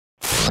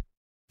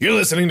You're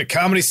listening to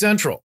Comedy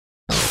Central.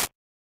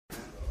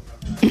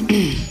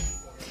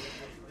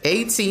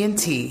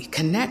 AT&T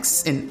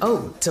connects an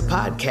ode to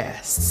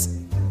podcasts.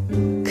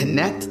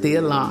 Connect the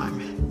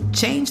alarm.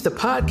 Change the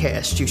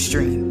podcast you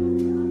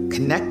stream.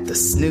 Connect the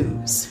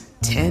snooze.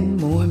 10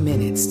 more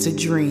minutes to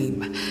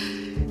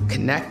dream.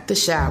 Connect the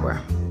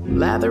shower.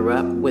 Lather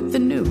up with the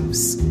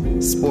news.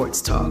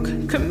 Sports talk,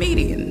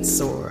 comedians,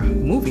 or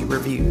movie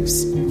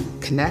reviews.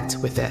 Connect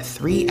with that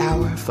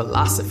 3-hour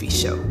philosophy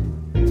show.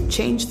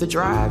 Change the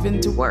drive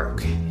into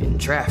work in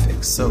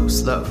traffic so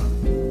slow.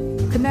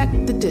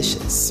 Connect the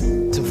dishes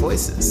to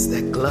voices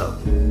that glow.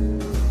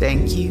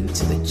 Thank you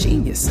to the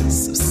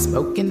geniuses of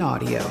spoken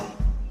audio.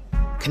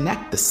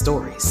 Connect the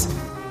stories.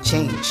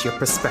 Change your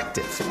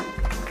perspective.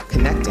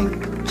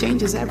 Connecting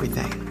changes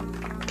everything.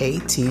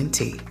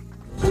 AT&T.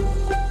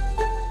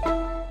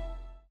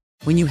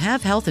 When you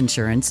have health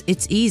insurance,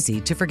 it's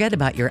easy to forget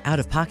about your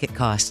out-of-pocket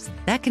costs.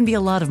 That can be a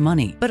lot of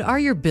money. But are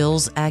your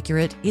bills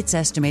accurate? It's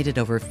estimated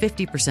over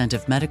 50%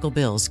 of medical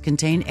bills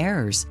contain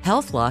errors.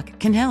 HealthLock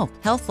can help.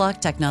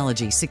 HealthLock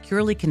technology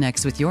securely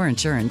connects with your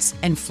insurance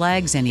and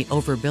flags any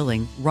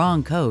overbilling,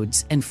 wrong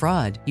codes, and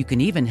fraud. You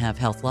can even have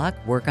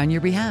HealthLock work on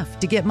your behalf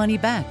to get money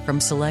back from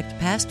select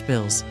past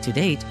bills. To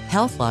date,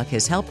 HealthLock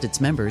has helped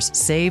its members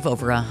save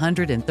over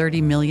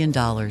 $130 million.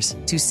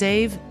 To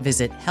save,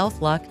 visit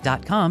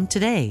healthlock.com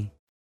today.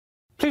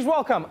 Please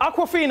welcome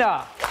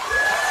Awkwafina.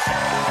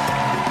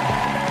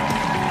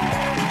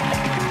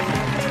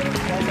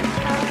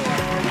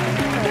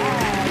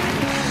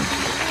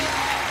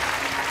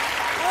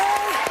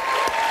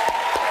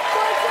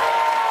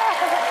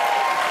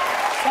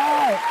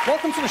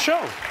 Welcome to the show.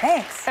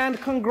 Thanks.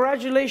 And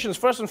congratulations,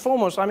 first and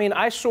foremost. I mean,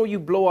 I saw you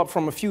blow up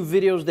from a few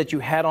videos that you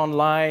had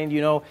online.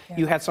 You know,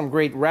 you had some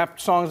great rap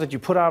songs that you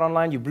put out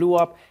online. You blew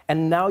up.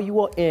 And now you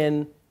are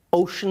in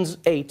Ocean's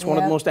 8, one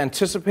of the most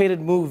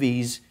anticipated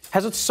movies.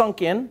 Has it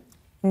sunk in?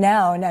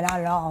 No, not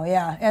at all.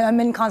 Yeah, I'm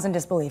in constant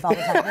disbelief all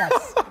the time.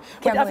 Yes.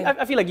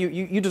 I feel like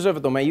you deserve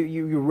it though, man.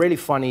 You're really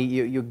funny.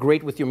 You're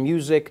great with your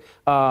music.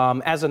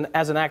 As an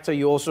actor,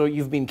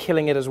 you've been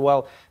killing it as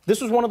well.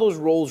 This was one of those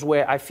roles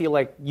where I feel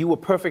like you were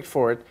perfect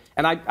for it.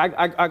 And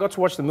I got to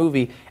watch the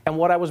movie, and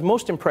what I was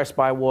most impressed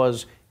by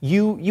was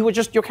you were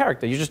just your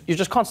character. You're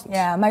just constant.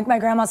 Yeah, my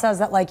grandma says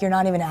that like you're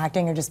not even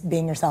acting, you're just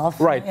being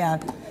yourself. Right. Yeah.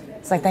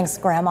 It's like, thanks,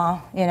 Grandma.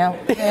 You know.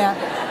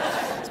 Yeah.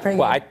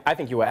 Well, I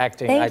think you were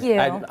acting. Thank you.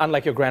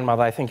 Unlike your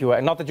grandmother, I think you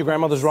were. Not that your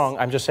grandmother's wrong.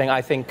 I'm just saying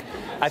I think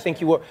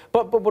you were.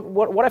 But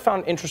what I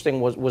found interesting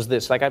was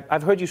this. Like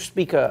I've heard you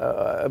speak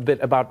a bit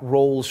about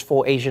roles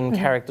for Asian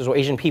characters or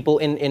Asian people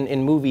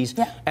in movies.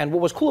 Yeah. And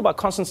what was cool about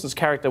Constance's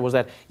character was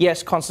that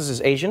yes, Constance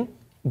is Asian,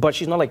 but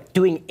she's not like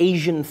doing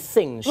Asian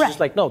things. She's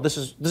like, no, this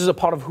is a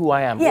part of who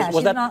I am. Yeah,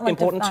 was that not, like,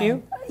 important to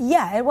you?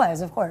 Yeah, it was,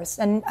 of course.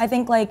 And I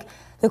think like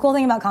the cool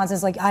thing about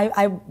Constance, like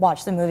I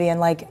watched the movie and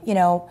like, you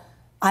know,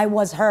 I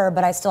was her,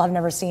 but I still have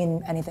never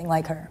seen anything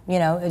like her. You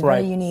know, it's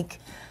very unique.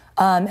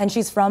 And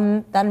she's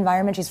from that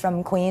environment. She's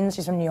from Queens.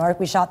 She's from New York.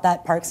 We shot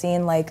that park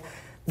scene like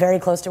very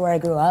close to where I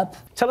grew up.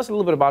 Tell us a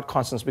little bit about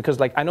Constance, because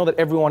like I know that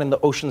everyone in the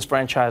Oceans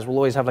franchise will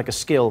always have like a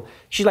skill.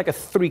 She's like a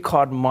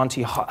 3-card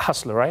Monty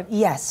hustler, right?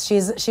 Yes,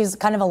 she's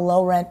kind of a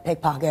low-rent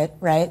pickpocket,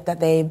 right,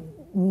 that they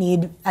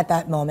need at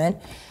that moment.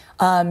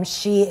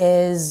 She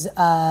is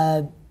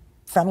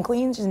from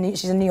Queens.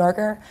 She's a New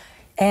Yorker.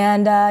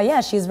 And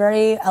she's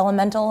very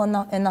elemental in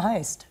the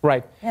heist.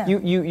 Right. Yeah.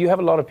 You have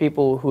a lot of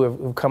people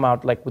who've come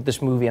out like with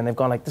this movie and they've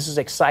gone like, this is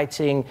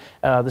exciting,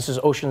 this is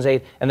Ocean's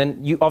 8, and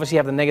then you obviously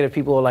have the negative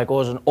people who are like, oh,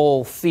 it's an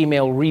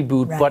all-female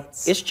reboot, right.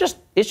 But it's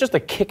just a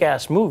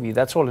kick-ass movie.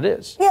 That's all it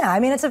is. Yeah,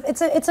 I mean it's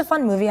a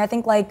fun movie. I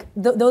think like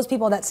those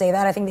people that say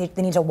that, I think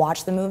they need to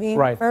watch the movie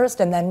first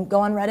and then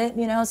go on Reddit.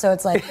 You know, so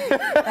it's like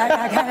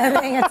that kind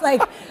of thing. It's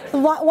like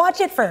watch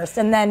it first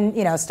and then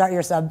start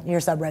your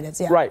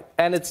subreddits. Yeah. Right,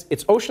 and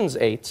it's Ocean's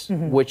 8,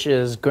 which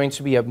is going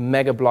to be a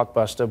mega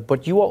blockbuster.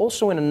 But you are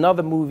also in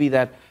another movie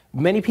that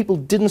many people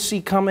didn't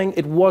see coming.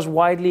 It was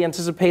widely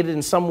anticipated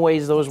in some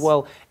ways, though, as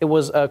well. It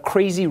was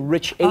Crazy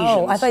Rich Asians.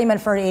 Oh, I thought you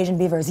meant Furry Asian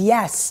Beavers.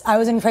 Yes, I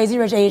was in Crazy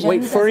Rich Asians.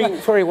 Wait,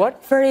 furry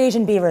what? Furry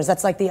Asian Beavers.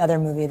 That's like the other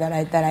movie that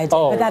I did.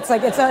 Oh. But that's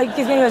like it's going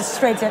to go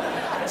straight to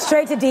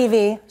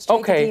DV.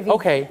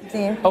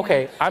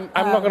 Okay. I'm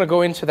not going to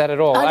go into that at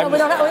all. No, we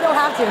don't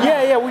have to. No.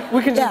 Yeah.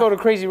 We can just go to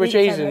Crazy Rich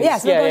Asians.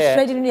 Yes, we'll go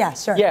straight to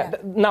sure. Yeah.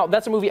 Now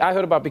that's a movie I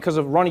heard about because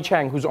of Ronnie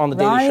Chang, who's on the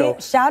Daily Show.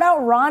 Shout out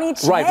Ronnie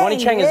Chang. Right, Ronnie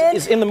Chang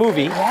is in the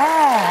movie. Yeah.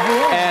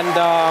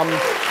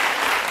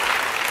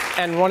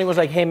 And Ronnie was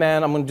like, hey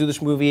man, I'm going to do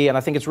this movie and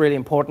I think it's really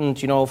important,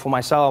 for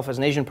myself as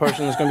an Asian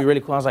person, it's going to be really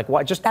cool. I was like,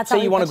 what? Just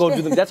say you want to go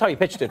do that's how you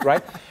pitched it,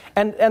 right?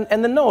 And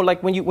then no,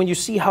 like when you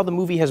see how the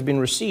movie has been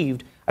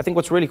received, I think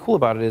what's really cool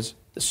about it is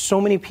there's so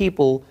many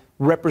people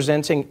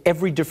representing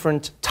every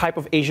different type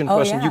of Asian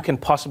person you can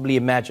possibly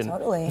imagine.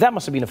 Totally. That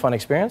must have been a fun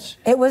experience.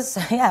 It was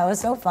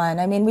so fun.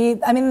 I mean,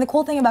 the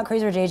cool thing about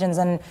Crazy Rich Asians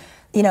and,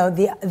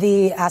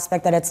 the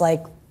aspect that it's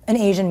like an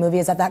Asian movie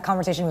is that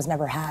conversation was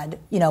never had,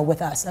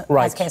 with us as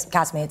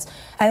castmates.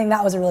 I think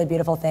that was a really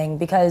beautiful thing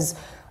because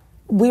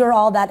we were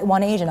all that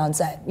one Asian on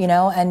set, you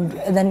know, and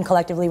then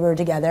collectively we were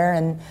together,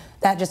 and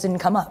that just didn't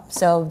come up.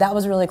 So that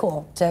was really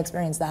cool to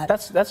experience that.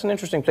 That's an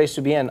interesting place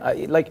to be in.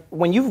 Like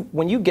when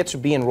you get to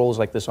be in roles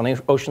like this on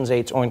Ocean's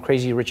 8 or in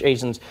Crazy Rich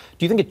Asians,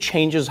 do you think it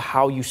changes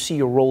how you see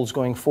your roles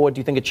going forward? Do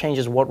you think it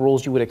changes what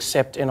roles you would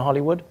accept in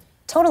Hollywood?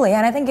 Totally,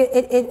 and I think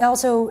it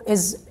also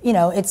is, you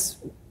know, it's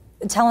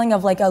telling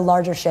of like a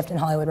larger shift in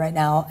Hollywood right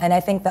now, and I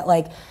think that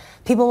like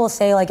people will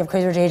say like of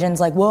Crazy Rich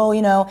Asians, like, well,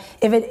 you know,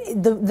 if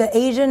the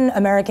Asian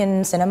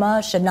American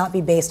cinema should not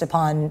be based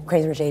upon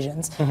Crazy Rich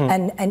Asians,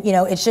 and you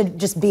know, it should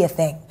just be a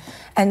thing.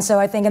 And so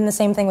I think, and the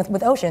same thing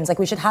with Oceans, like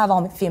we should have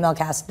all female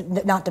cast,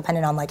 not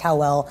dependent on like how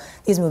well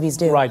these movies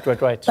do. Right.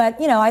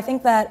 But you know, I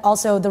think that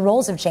also the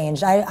roles have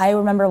changed. I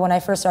remember when I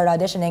first started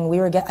auditioning,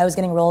 I was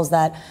getting roles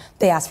that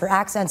they asked for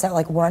accents that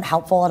like weren't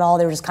helpful at all.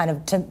 They were just kind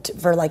of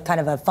for like kind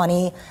of a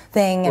funny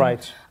thing. And,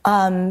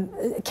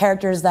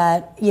 characters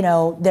that, you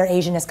know, their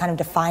Asianness kind of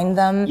defined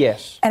them.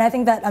 Yes. And I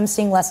think that I'm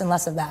seeing less and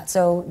less of that.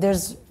 So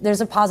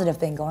there's a positive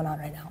thing going on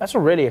right now. That's a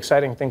really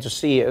exciting thing to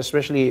see,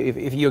 especially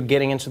if you're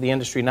getting into the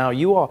industry now.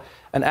 You are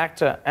an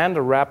actor and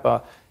a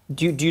rapper.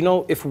 Do you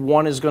know if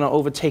one is going to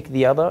overtake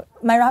the other?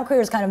 My rap career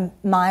is kind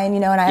of mine,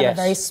 you know, and I have a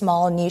very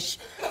small niche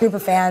group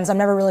of fans. I'm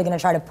never really going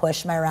to try to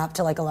push my rap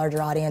to like a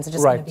larger audience. It's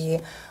just going to be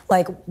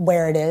like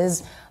where it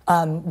is.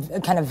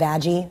 Kind of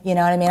vaggy, you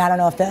know what I mean? I don't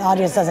know if the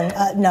audience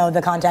doesn't know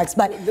the context,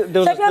 but check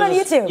me out on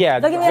YouTube. Yeah,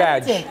 look at me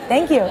on YouTube.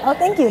 Thank you. Oh,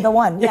 thank you. The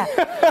one. Yeah.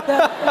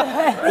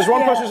 There's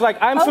one person who's like,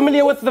 I'm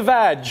familiar with the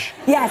vag.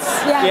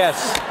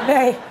 Yes.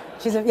 Very.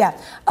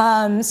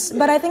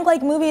 But I think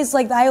like movies,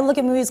 like I look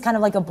at movies kind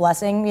of like a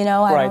blessing, you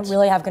know. I don't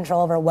really have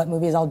control over what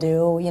movies I'll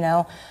do, you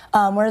know.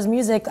 Whereas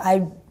music,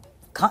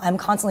 I'm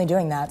constantly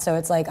doing that, so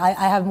it's like I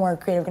have more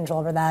creative control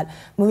over that.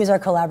 Movies are a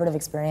collaborative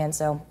experience,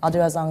 so I'll do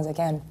it as long as I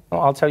can.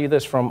 Well, I'll tell you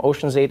this, from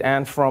Ocean's 8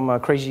 and from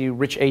Crazy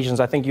Rich Asians,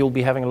 I think you'll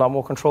be having a lot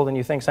more control than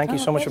you think. Thank you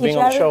so much for being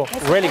on the show.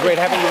 Really great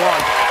having you on.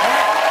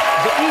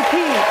 The EP,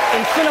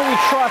 In Cinema We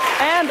Trust,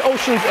 and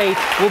Ocean's 8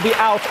 will be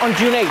out on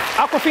June 8th.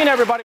 Awkwafina,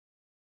 everybody.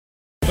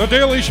 The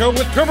Daily Show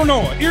with Trevor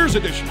Noah, Ears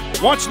Edition.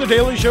 Watch The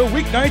Daily Show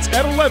weeknights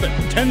at 11,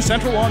 10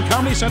 Central on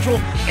Comedy Central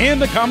and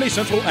the Comedy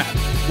Central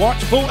app.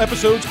 Watch full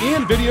episodes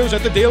and videos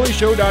at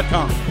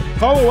thedailyshow.com.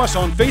 Follow us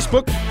on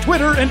Facebook,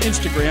 Twitter, and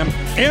Instagram,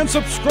 and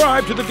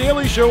subscribe to The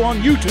Daily Show on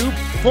YouTube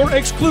for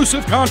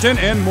exclusive content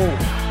and more.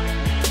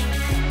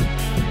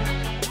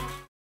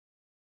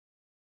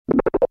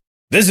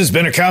 This has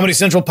been a Comedy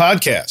Central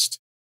podcast.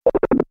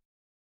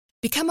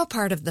 Become a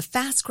part of the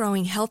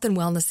fast-growing health and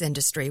wellness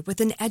industry with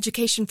an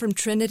education from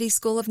Trinity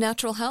School of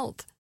Natural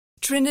Health.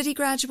 Trinity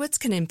graduates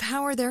can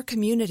empower their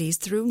communities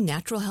through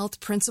natural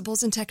health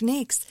principles and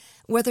techniques,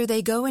 whether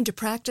they go into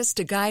practice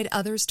to guide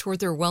others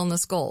toward their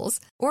wellness goals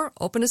or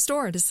open a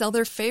store to sell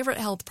their favorite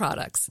health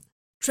products.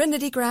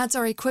 Trinity grads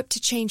are equipped to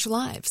change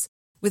lives.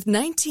 With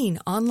 19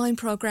 online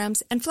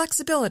programs and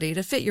flexibility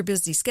to fit your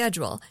busy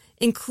schedule,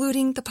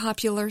 including the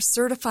popular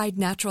Certified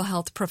Natural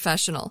Health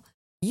Professional,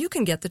 you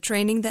can get the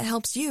training that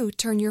helps you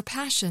turn your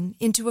passion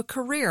into a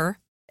career.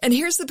 And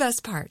here's the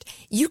best part.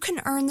 You can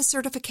earn the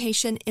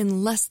certification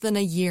in less than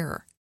a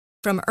year.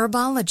 From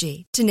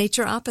herbology to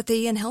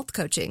naturopathy and health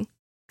coaching,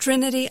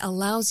 Trinity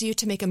allows you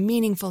to make a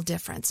meaningful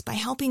difference by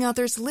helping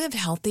others live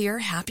healthier,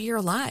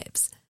 happier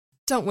lives.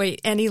 Don't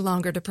wait any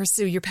longer to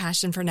pursue your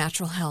passion for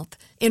natural health.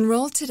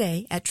 Enroll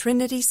today at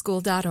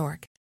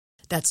trinityschool.org.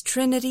 That's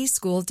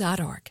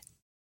trinityschool.org.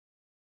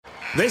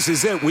 This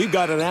is it. We've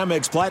got an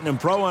Amex Platinum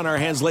Pro on our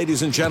hands,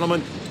 ladies and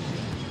gentlemen.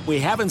 We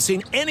haven't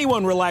seen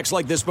anyone relax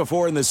like this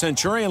before in the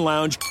Centurion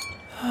Lounge.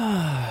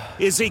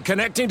 Is he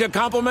connecting to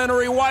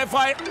complimentary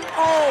Wi-Fi?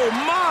 Oh,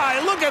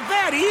 my! Look at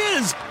that! He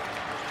is!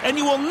 And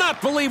you will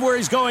not believe where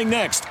he's going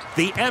next.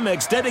 The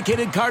Amex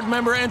dedicated card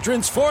member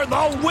entrance for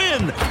the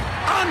win!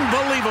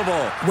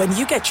 Unbelievable! When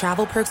you get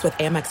travel perks with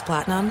Amex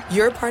Platinum,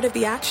 you're part of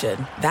the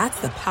action.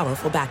 That's the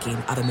powerful backing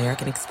of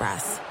American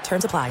Express.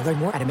 Terms apply. Learn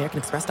more at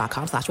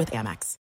americanexpress.com/withAmex.